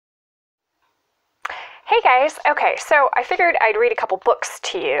Hey guys, okay, so I figured I'd read a couple books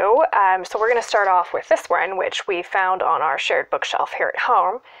to you. So we're going to start off with this one, which we found on our shared bookshelf here at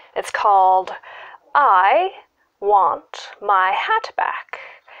home. It's called I Want My Hat Back,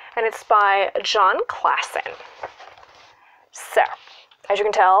 and it's by John Klassen. So, as you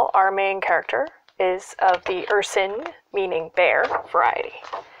can tell, our main character is of the Urson, meaning bear, variety.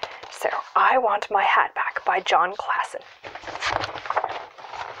 So, I Want My Hat Back by John Klassen.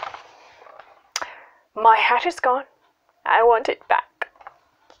 My hat is gone. I want it back.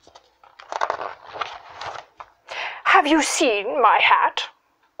 Have you seen my hat?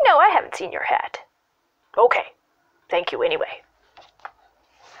 No, I haven't seen your hat. Okay, thank you anyway.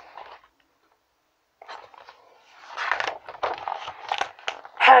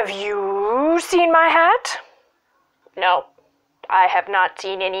 Have you seen my hat? No, I have not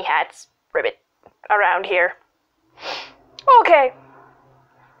seen any hats, Ribbit, around here. Okay,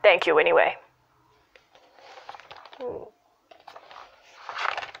 thank you anyway.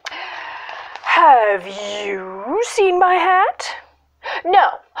 Have you seen my hat? No.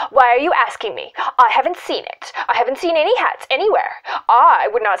 Why are you asking me? I haven't seen it. I haven't seen any hats anywhere. I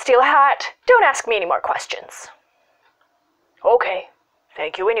would not steal a hat. Don't ask me any more questions. Okay.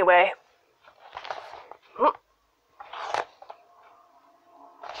 Thank you anyway.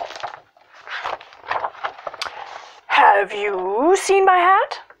 Have you seen my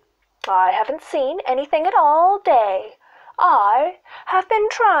hat? I haven't seen anything at all day. I have been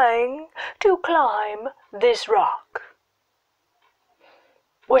trying to climb this rock.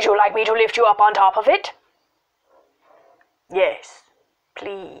 Would you like me to lift you up on top of it? Yes,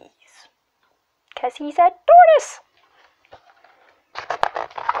 please. 'Cause he's a tortoise.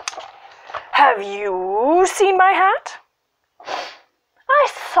 Have you seen my hat? I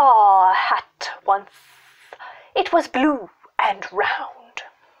saw a hat once. It was blue and round.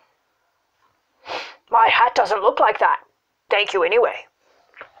 My hat doesn't look like that. Thank you anyway.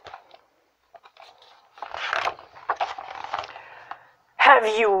 Have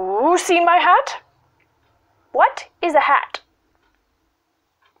you seen my hat? What is a hat?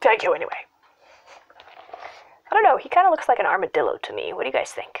 Thank you anyway. I don't know, he kind of looks like an armadillo to me. What do you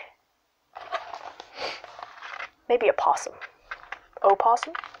guys think? Maybe a possum.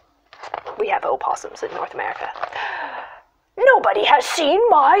 Opossum? We have opossums in North America. Nobody has seen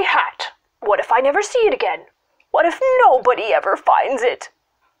my hat. What if I never see it again? What if nobody ever finds it?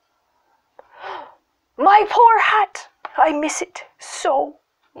 My poor hat! I miss it so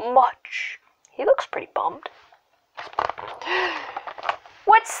much. He looks pretty bummed.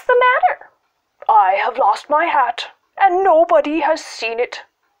 What's the matter? I have lost my hat, and nobody has seen it.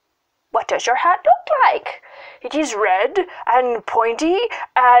 What does your hat look like? It is red and pointy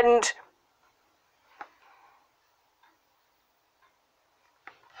and...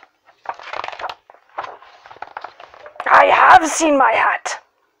 I have seen my hat.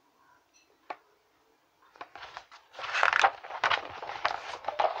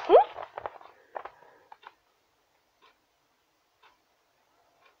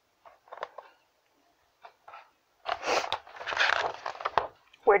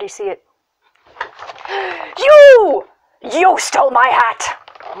 Where do you see it? You! You stole my hat!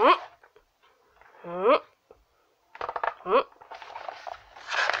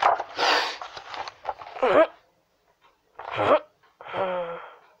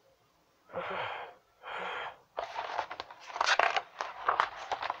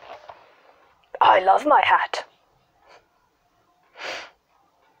 I love my hat.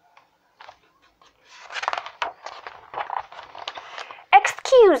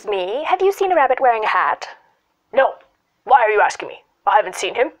 Excuse me, have you seen a rabbit wearing a hat? No. Why are you asking me? I haven't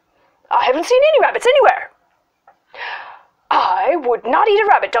seen him. I haven't seen any rabbits anywhere. I would not eat a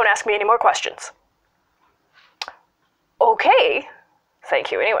rabbit. Don't ask me any more questions. Okay.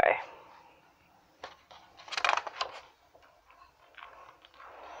 Thank you anyway.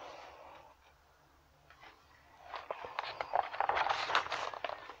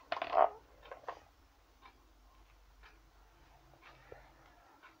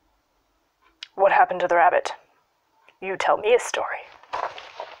 What happened to the rabbit? You tell me a story.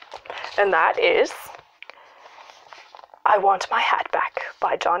 And that is I Want My Hat Back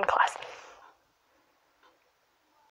by John Klassen.